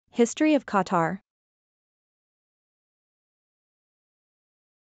History of Qatar.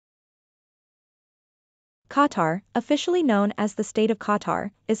 Qatar, officially known as the State of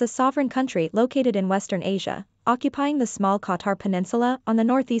Qatar, is a sovereign country located in Western Asia, occupying the small Qatar Peninsula on the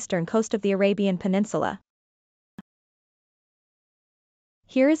northeastern coast of the Arabian Peninsula.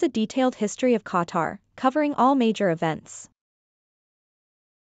 Here is a detailed history of Qatar, covering all major events.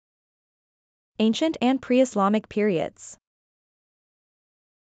 Ancient and pre-Islamic periods.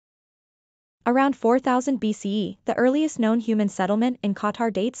 Around 4000 BCE, the earliest known human settlement in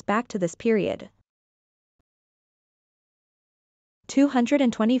Qatar dates back to this period.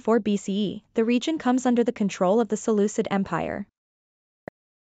 224 BCE, the region comes under the control of the Seleucid Empire.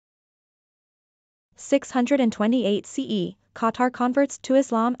 628 CE, Qatar converts to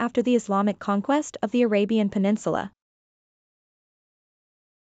Islam after the Islamic conquest of the Arabian Peninsula.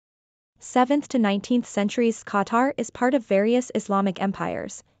 7th to 19th centuries, Qatar is part of various Islamic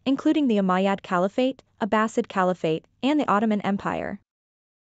empires, including the Umayyad Caliphate, Abbasid Caliphate, and the Ottoman Empire.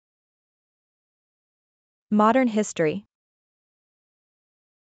 Modern history.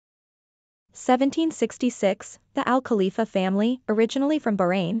 1766, the Al Khalifa family, originally from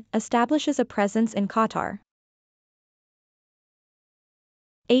Bahrain, establishes a presence in Qatar.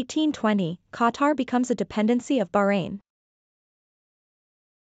 1820, Qatar becomes a dependency of Bahrain.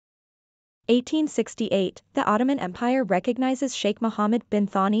 1868, the Ottoman Empire recognizes Sheikh Mohammed bin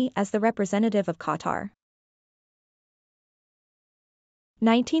Thani as the representative of Qatar.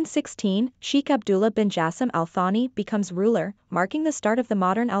 1916, Sheikh Abdullah bin Jassim Al Thani becomes ruler, marking the start of the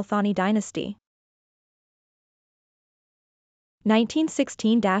modern Al Thani dynasty.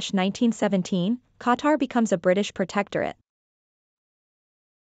 1916–1917, Qatar becomes a British protectorate.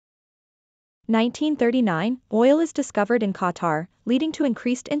 1939, oil is discovered in Qatar, leading to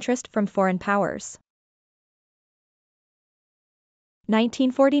increased interest from foreign powers.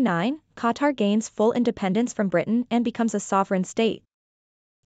 1949, Qatar gains full independence from Britain and becomes a sovereign state.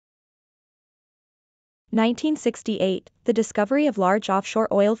 1968, the discovery of large offshore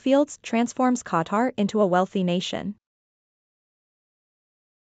oil fields transforms Qatar into a wealthy nation.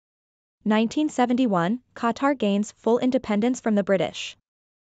 1971, Qatar gains full independence from the British.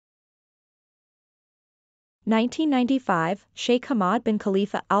 1995, Sheikh Hamad bin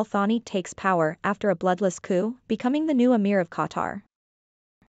Khalifa Al Thani takes power after a bloodless coup, becoming the new Emir of Qatar.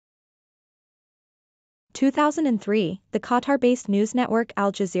 2003, the Qatar-based news network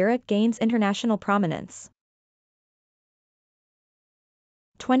Al Jazeera gains international prominence.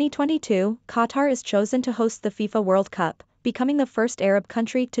 2022, Qatar is chosen to host the FIFA World Cup, becoming the first Arab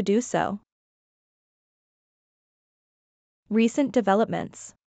country to do so. Recent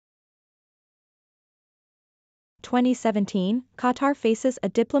developments. 2017, Qatar faces a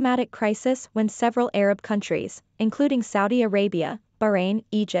diplomatic crisis when several Arab countries, including Saudi Arabia, Bahrain,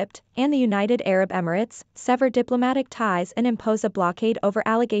 Egypt, and the United Arab Emirates, sever diplomatic ties and impose a blockade over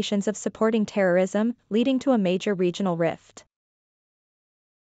allegations of supporting terrorism, leading to a major regional rift.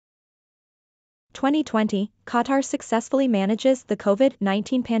 2020, Qatar successfully manages the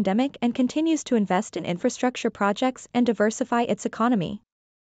COVID-19 pandemic and continues to invest in infrastructure projects and diversify its economy.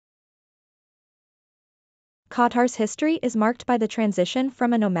 Qatar's history is marked by the transition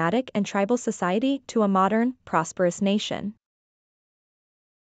from a nomadic and tribal society to a modern, prosperous nation.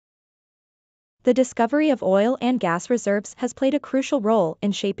 The discovery of oil and gas reserves has played a crucial role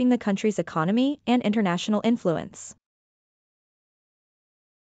in shaping the country's economy and international influence.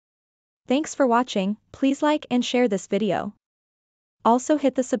 Thanks for watching. Please like and share this video. Also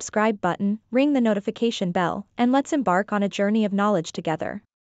hit the subscribe button, ring the notification bell, and let's embark on a journey of knowledge together.